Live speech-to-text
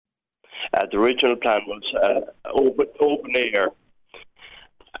The original plan was open air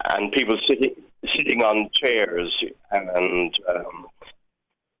and people sitting on chairs, and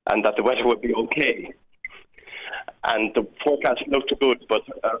that the weather would be okay. And the forecast looked good, but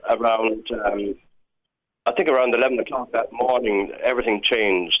around 11 o'clock that morning, everything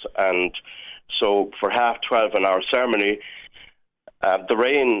changed. And so for 12:30 in our ceremony, the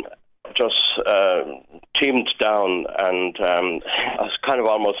rain just teamed down, and I was kind of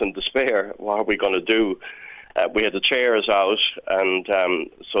almost in despair. What are we going to do? We had the chairs out, and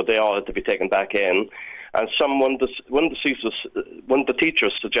so they all had to be taken back in. And one of the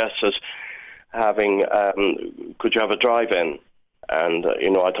teachers suggested having, could you have a drive-in? And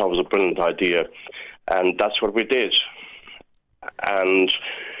I thought it was a brilliant idea, and that's what we did. And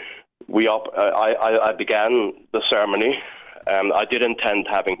I began the ceremony. I did intend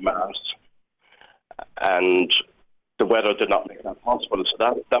having mass, and the weather did not make that possible, so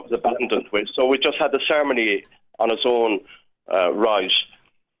that was abandoned. So we just had the ceremony on its own right,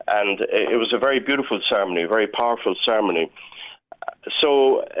 and it was a very beautiful ceremony, a very powerful ceremony.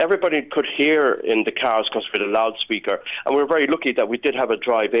 So everybody could hear in the cars because we had a loudspeaker, and we were very lucky that we did have a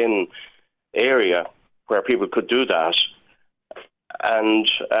drive-in area where people could do that. And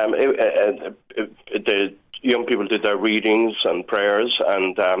the young people did their readings and prayers,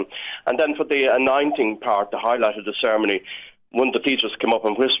 and then for the anointing part, the highlight of the ceremony, one of the teachers came up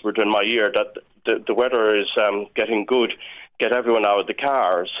and whispered in my ear that the weather is getting good, get everyone out of the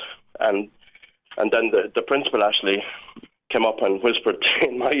cars. And then the principal actually came up and whispered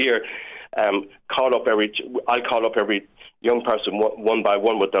in my ear, I'll call up every young person one by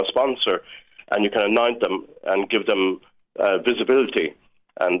one with their sponsor, and you can anoint them and give them visibility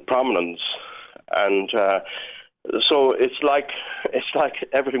and prominence. And so it's like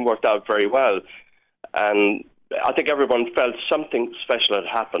everything worked out very well. And I think everyone felt something special had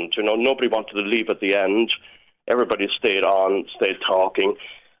happened. Nobody wanted to leave at the end. Everybody stayed on, stayed talking.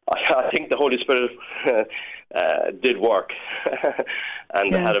 I think the Holy Spirit did work,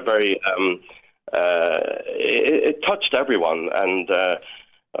 and had a very. It touched everyone, and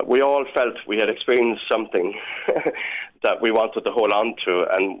we all felt we had experienced something that we wanted to hold on to,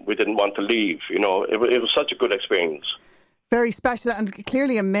 and we didn't want to leave. It was such a good experience. Very special, and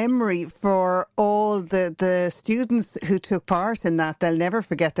clearly a memory for all the students who took part in that. They'll never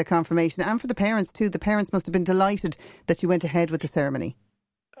forget their confirmation, and for the parents too. The parents must have been delighted that you went ahead with the ceremony.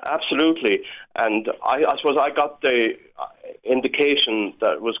 Absolutely, and I suppose I got the indication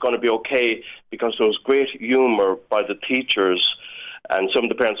that it was going to be okay because there was great humour by the teachers and some of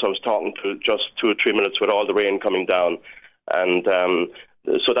the parents I was talking to, just 2 or 3 minutes with all the rain coming down. And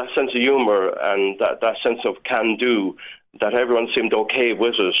so that sense of humour and that sense of can-do, that everyone seemed okay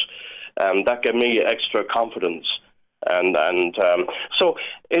with it, that gave me extra confidence. And so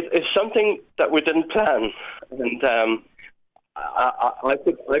it's something that we didn't plan. And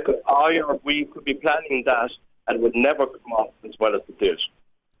we could be planning that, and it would never come off as well as it did.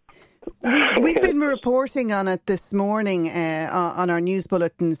 We've been reporting on it this morning on our news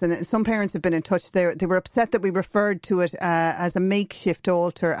bulletins, and some parents have been in touch. They were upset that we referred to it as a makeshift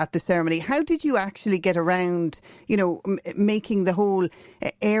altar at the ceremony. How did you actually get around, making the whole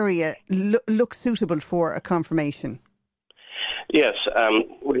area look suitable for a confirmation? Yes,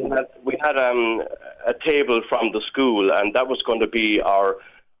 we had a table from the school, and that was going to be our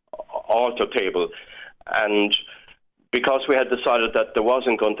altar table. And because we had decided that there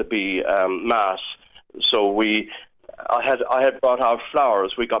wasn't going to be mass, so I had brought out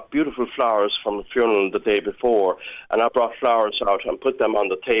flowers. We got beautiful flowers from the funeral the day before, and I brought flowers out and put them on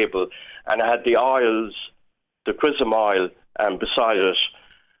the table. And I had the oils, the chrism oil, beside it,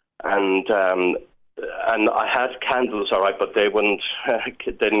 and I had candles, all right, but they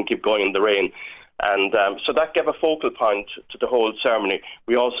didn't keep going in the rain. And so that gave a focal point to the whole ceremony.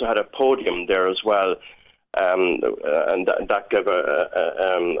 We also had a podium there as well, and that gave,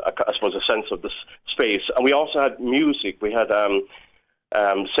 I suppose, a sense of the space. And we also had music. We had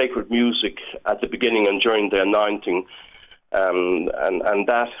sacred music at the beginning and during the anointing, and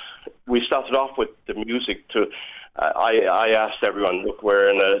that we started off with the music. I asked everyone, look, we're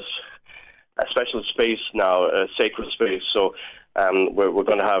in a special space now, a sacred space, so we're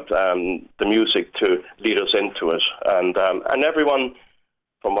going to have the music to lead us into it, and everyone,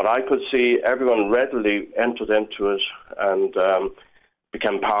 from what I could see, everyone readily entered into it and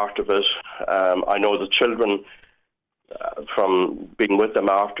became part of it. I know the children, from being with them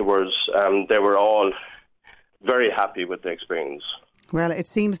afterwards, they were all very happy with the experience. Well, it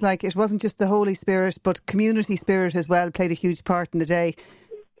seems like it wasn't just the Holy Spirit, but community spirit as well played a huge part in the day.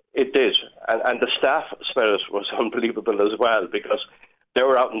 It did, and the staff spirit was unbelievable as well, because they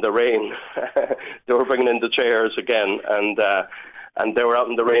were out in the rain. They were bringing in the chairs again, and they were out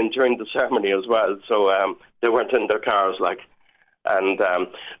in the rain during the ceremony as well. So they weren't in their cars, like. And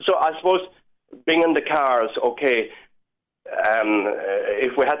so I suppose being in the cars, okay.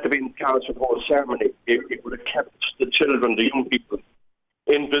 If we had to be in the cars for the whole ceremony, it would have kept the children, the young people,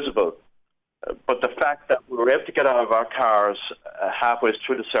 invisible. But the fact that we were able to get out of our cars halfway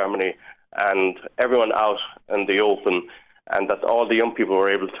through the ceremony and everyone out in the open, and that all the young people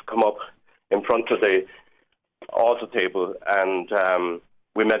were able to come up in front of the altar table, and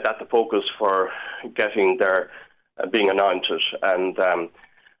we made that the focus for getting their being anointed. And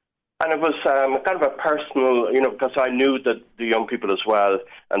it was kind of a personal, because I knew that the young people as well,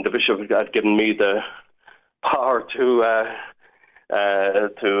 and the bishop had given me the power to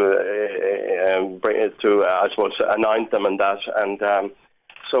I suppose anoint them and that, and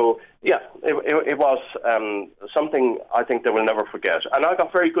so yeah, it was something I think they will never forget. And I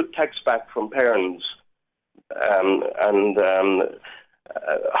got very good texts back from parents, and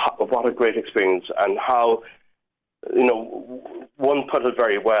what a great experience, and how one put it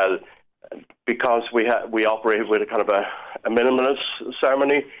very well, because we operate with a kind of a minimalist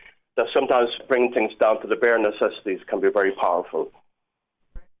ceremony, that sometimes bringing things down to the bare necessities can be very powerful.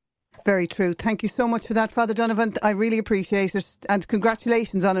 Very true. Thank you so much for that, Father Donovan. I really appreciate it, and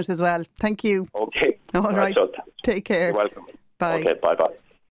congratulations on it as well. Thank you. Okay. All right. So take care. You're welcome. Bye. Okay, bye-bye.